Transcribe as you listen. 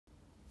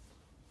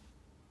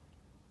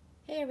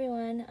Hey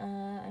everyone,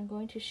 I'm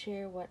going to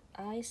share what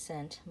I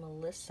sent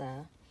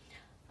Melissa.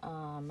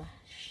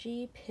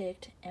 She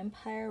picked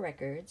Empire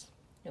Records.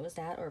 It was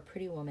that or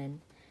Pretty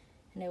Woman,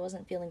 and I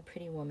wasn't feeling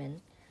Pretty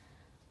Woman.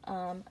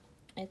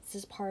 It's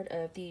as part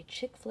of the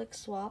Chick Flick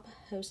Swap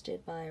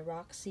hosted by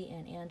Roxie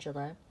and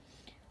Angela.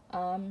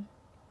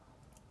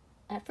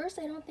 At first,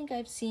 I don't think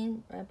I've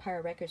seen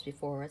Empire Records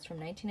before. It's from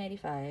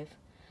 1995.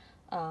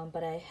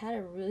 But I had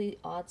a really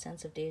odd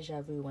sense of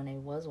deja vu when I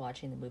was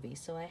watching the movie,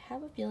 so I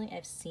have a feeling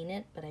I've seen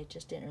it, but I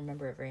just didn't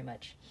remember it very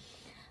much.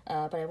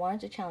 But I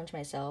wanted to challenge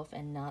myself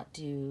and not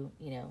do,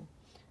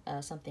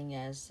 something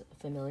as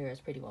familiar as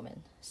Pretty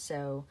Woman.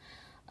 So,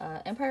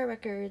 Empire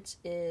Records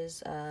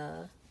is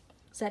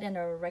set in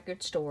a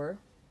record store,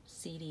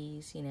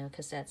 CDs,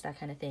 cassettes, that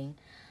kind of thing.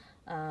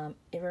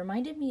 It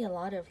reminded me a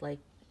lot of like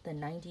the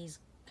 90s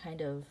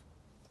kind of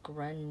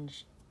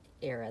grunge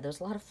era.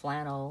 There's a lot of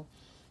flannel.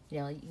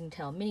 You can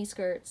tell mini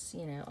skirts,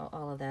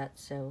 all of that.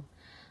 So,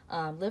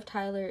 Liv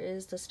Tyler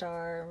is the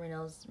star.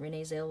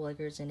 Renee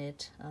Zellweger's in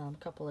it. A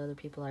couple other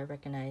people I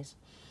recognize.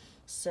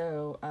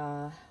 So,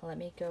 let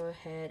me go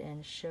ahead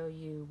and show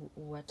you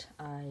what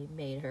I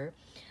made her.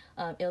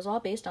 It was all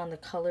based on the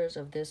colors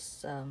of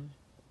this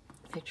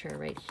picture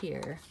right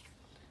here.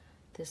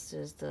 This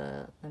is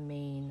the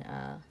main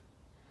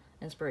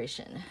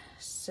inspiration.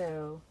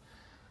 So,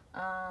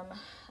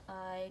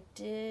 I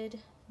did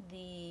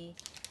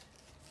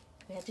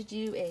we had to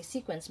do a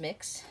sequence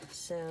mix,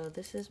 so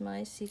this is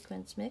my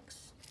sequence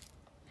mix.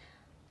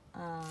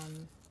 A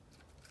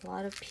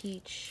lot of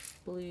peach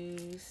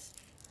blues,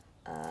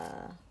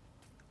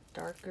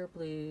 darker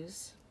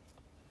blues.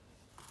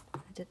 I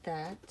did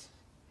that.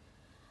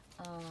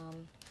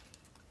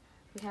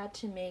 We had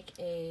to make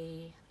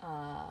a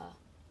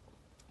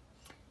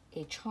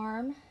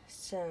charm,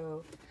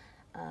 so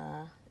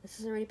this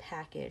is already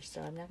packaged,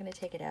 so I'm not going to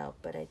take it out,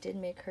 but I did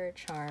make her a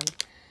charm.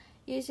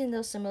 Using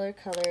those similar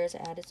colors, I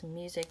added some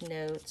music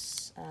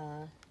notes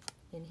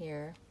in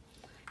here,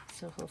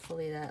 so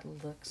hopefully that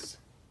looks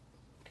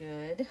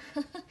good.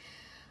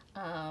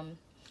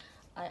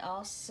 I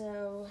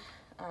also,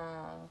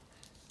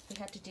 we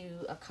had to do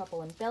a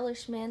couple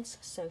embellishments,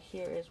 so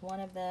here is one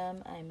of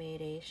them. I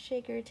made a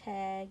shaker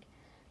tag,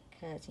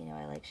 because,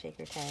 I like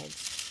shaker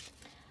tags.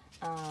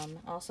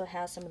 Also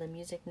has some of the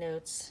music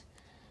notes.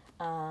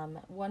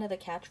 One of the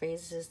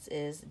catchphrases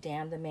is,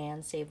 "Damn the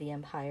man, save the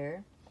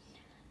empire."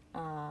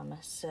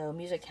 So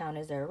Music Town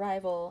is their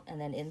rival, and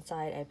then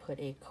inside I put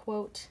a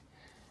quote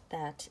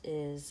that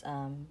is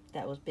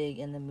that was big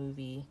in the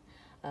movie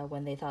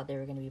when they thought they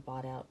were going to be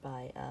bought out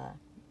by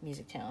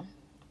Music Town.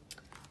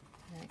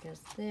 That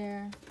goes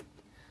there.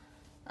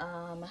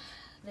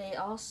 They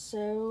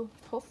also,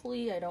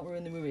 hopefully I don't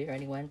ruin the movie for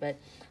anyone, but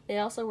they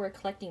also were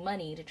collecting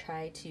money to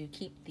try to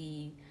keep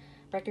the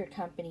record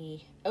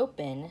company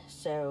open,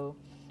 so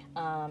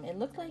it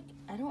looked like,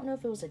 I don't know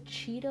if it was a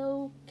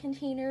Cheeto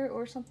container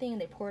or something, and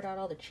they poured out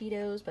all the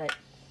Cheetos, but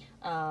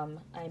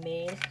I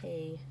made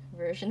a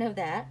version of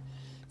that.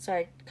 So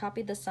I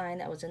copied the sign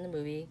that was in the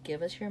movie,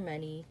 "Give us your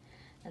money,"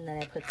 and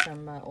then I put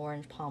some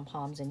orange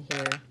pom-poms in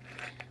here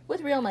with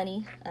real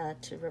money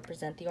to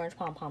represent. The orange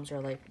pom-poms are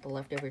like the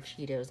leftover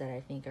Cheetos that I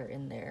think are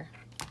in there.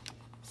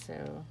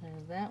 So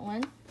there's that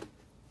one.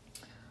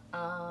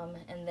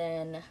 And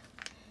then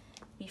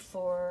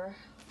before,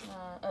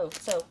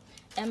 so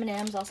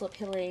M&M's also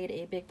played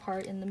a big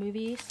part in the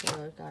movie,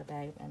 so I got a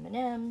bag of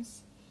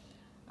M&M's.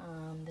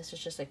 This is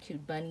just a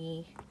cute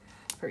bunny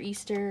for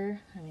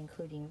Easter. I'm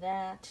including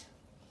that.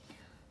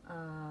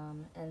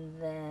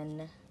 And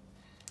then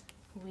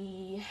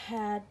we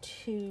had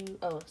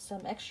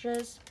some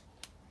extras.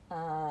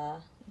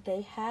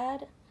 They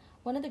had,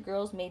 one of the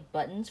girls made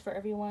buttons for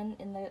everyone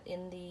in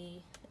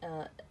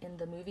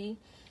the movie.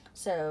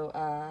 So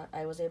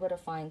I was able to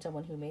find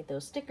someone who made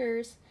those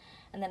stickers.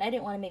 And then I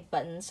didn't want to make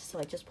buttons, so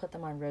I just put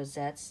them on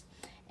rosettes.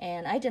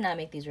 And I did not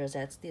make these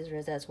rosettes. These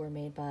rosettes were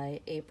made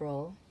by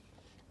April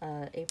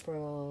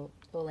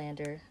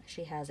Olander.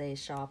 She has a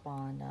shop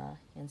on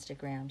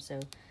Instagram,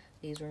 so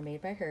these were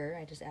made by her.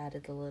 I just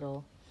added the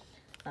little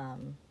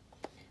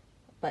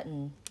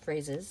button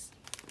phrases.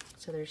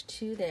 So there's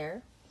two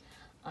there.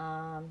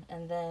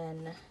 And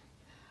then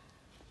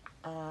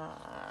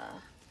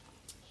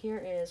here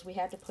is, we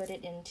had to put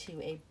it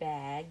into a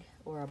bag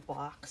or a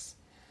box.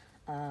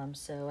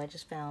 So I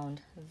just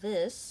found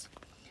this.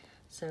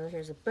 So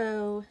here's a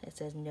bow. It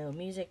says "No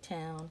Music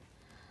Town."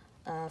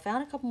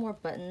 Found a couple more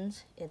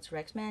buttons. It's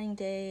Rex Manning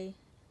Day,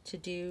 "To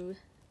Do,"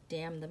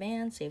 "Damn the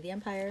Man, Save the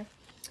Empire."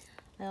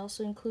 I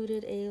also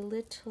included a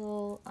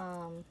little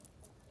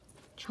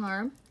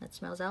charm that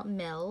smells out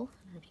Mel.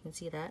 I don't know if you can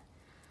see that.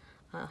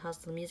 Has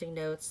the music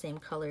notes, same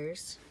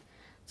colors.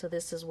 So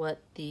this is what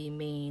the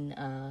main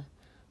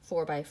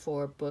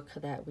 4x4 book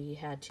that we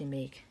had to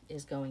make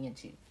is going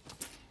into.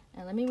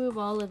 And let me move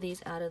all of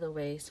these out of the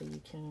way so you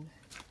can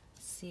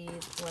see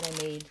what I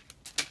made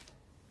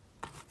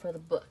for the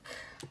book.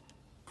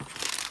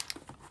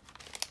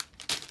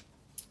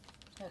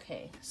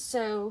 Okay,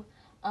 so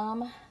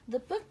the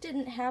book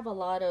didn't have a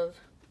lot of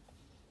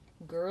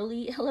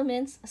girly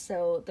elements.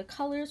 So the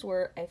colors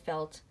were, I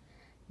felt,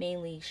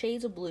 mainly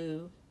shades of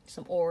blue,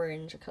 some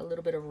orange, a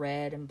little bit of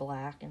red and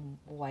black and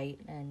white,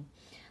 and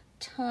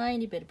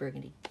tiny bit of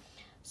burgundy.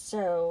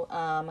 So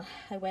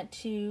I went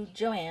to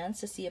Joann's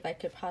to see if I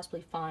could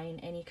possibly find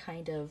any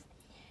kind of,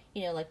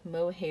 you know, like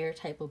mohair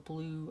type of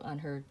blue on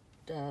her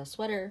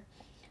sweater,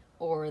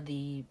 or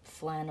the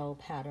flannel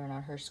pattern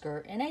on her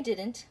skirt, and I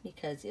didn't,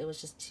 because it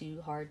was just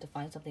too hard to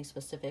find something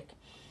specific.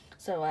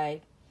 So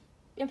I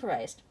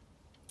improvised.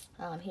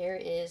 Here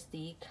is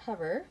the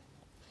cover.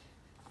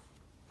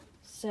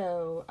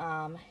 So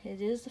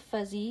it is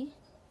fuzzy,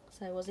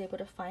 so I was able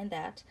to find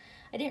that.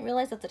 I didn't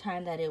realize at the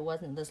time that it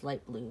wasn't this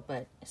light blue,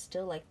 but I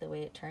still like the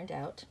way it turned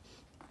out.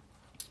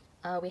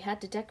 We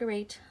had to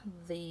decorate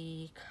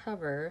the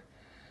cover,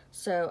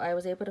 so I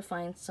was able to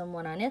find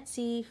someone on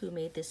Etsy who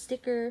made this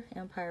sticker,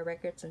 Empire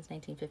Records, since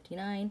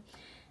 1959.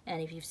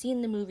 And if you've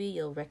seen the movie,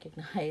 you'll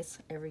recognize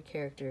every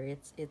character.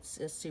 It's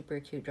a super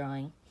cute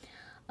drawing.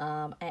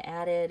 I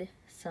added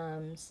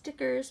some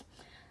stickers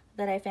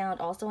that I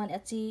found also on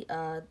Etsy.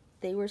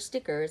 They were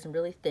stickers and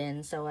really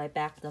thin, so I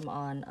backed them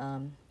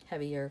on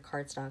heavier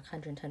cardstock,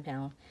 110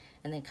 pound,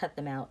 and then cut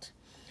them out.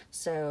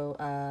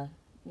 So,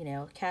 you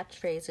know,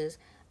 catchphrases,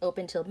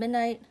 open till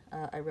midnight.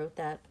 I wrote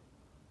that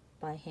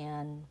by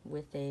hand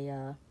with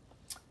a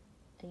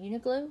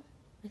Uniqlo,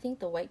 I think,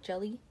 the white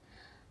jelly.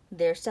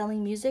 They're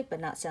selling music but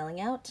not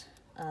selling out.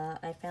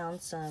 I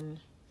found some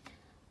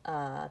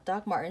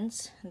Doc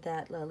Martens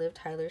that Liv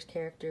Tyler's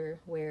character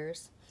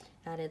wears.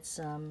 Added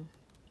some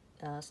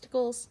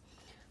stickles,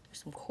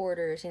 some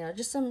quarters, you know,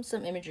 just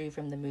some imagery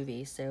from the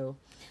movie. So,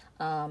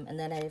 and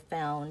then I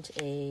found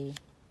a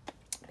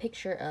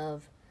picture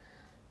of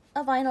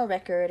a vinyl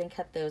record and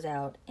cut those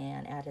out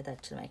and added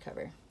that to my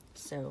cover.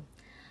 So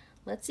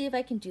let's see if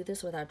I can do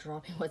this without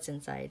dropping what's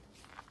inside.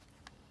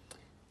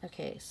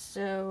 Okay,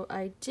 so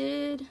I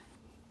did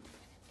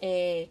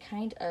a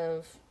kind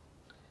of,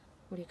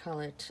 what do you call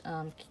it?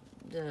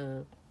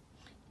 The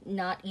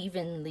not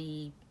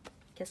evenly,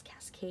 I guess,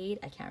 cascade.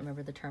 I can't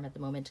remember the term at the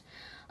moment.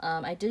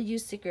 I did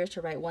use stickers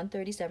to write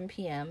 1:37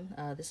 p.m.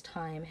 This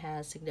time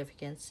has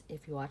significance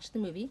if you watch the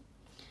movie.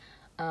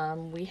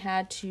 We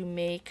had to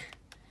make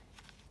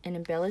an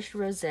embellished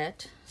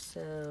rosette,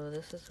 so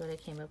this is what I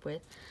came up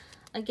with.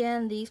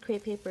 Again, these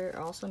crepe paper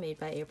are also made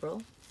by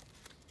April.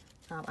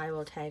 I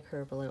will tag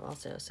her below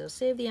also. So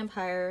Save the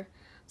Empire,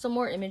 some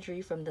more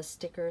imagery from the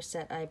sticker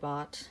set I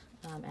bought.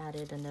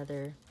 Added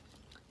another,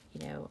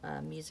 you know,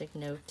 music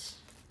note.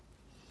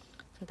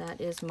 So that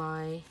is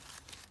my,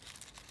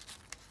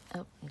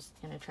 oh, I'm just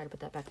gonna try to put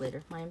that back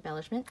later, my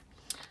embellishment.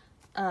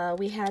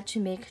 We had to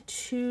make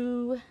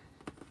 2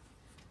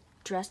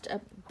 dressed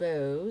up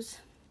bows.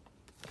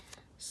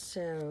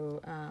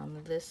 So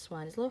this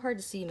one is a little hard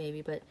to see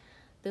maybe, but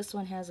this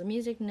one has a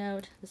music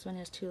note. This one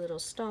has 2 little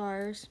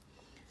stars.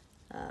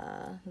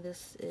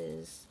 This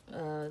is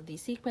the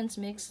sequence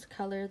mixed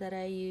color that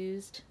I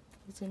used.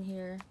 It's in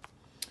here.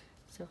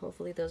 So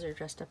hopefully those are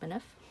dressed up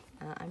enough.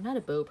 I'm not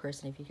a bow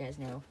person, if you guys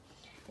know.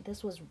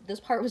 This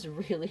part was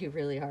really,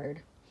 really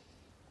hard.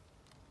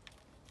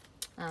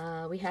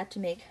 We had to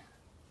make,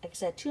 like I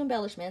said, 2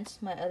 embellishments.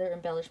 My other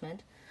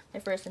embellishment, my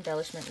first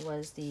embellishment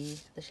was the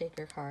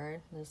shaker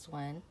card, this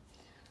one.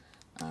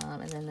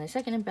 And then the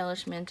second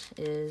embellishment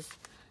is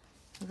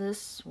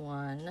this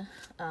one.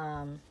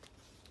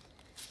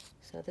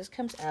 So this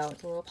comes out,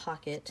 it's a little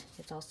pocket.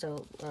 It's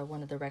also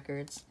one of the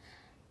records.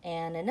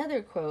 And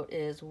another quote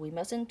is, "We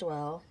mustn't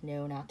dwell,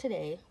 no, not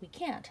today. We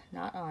can't,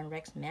 not on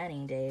Rex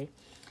Manning Day."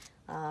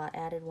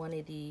 Added one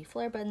of the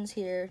flare buttons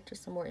here,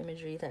 just some more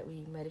imagery that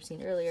we might have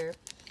seen earlier.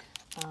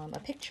 A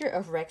picture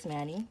of Rex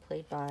Manning,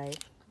 played by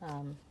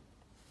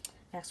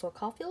Maxwell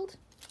Caulfield.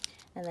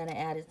 And then I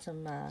added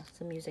some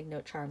music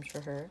note charms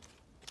for her.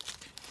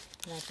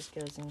 And that just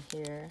goes in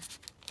here.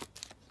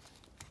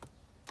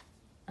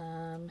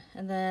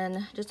 And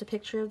then just a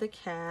picture of the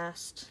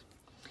cast,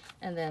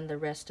 and then the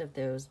rest of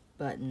those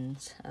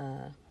buttons,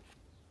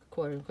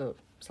 quote unquote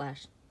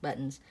slash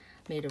buttons,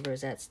 made of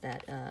rosettes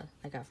that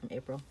I got from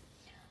April.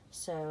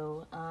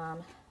 So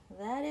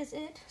that is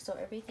it. So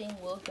everything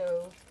will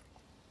go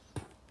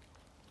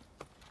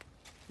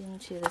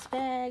into this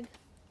bag.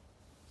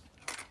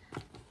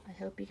 I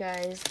hope you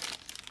guys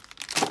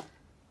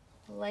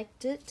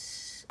liked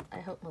it. I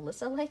hope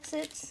Melissa likes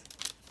it.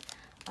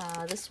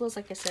 This was,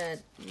 like I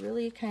said,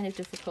 really kind of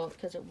difficult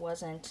because it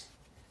wasn't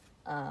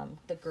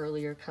the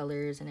girlier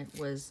colors, and it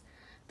was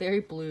very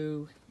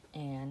blue,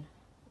 and,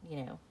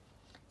 you know.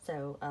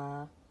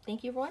 So,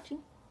 thank you for watching.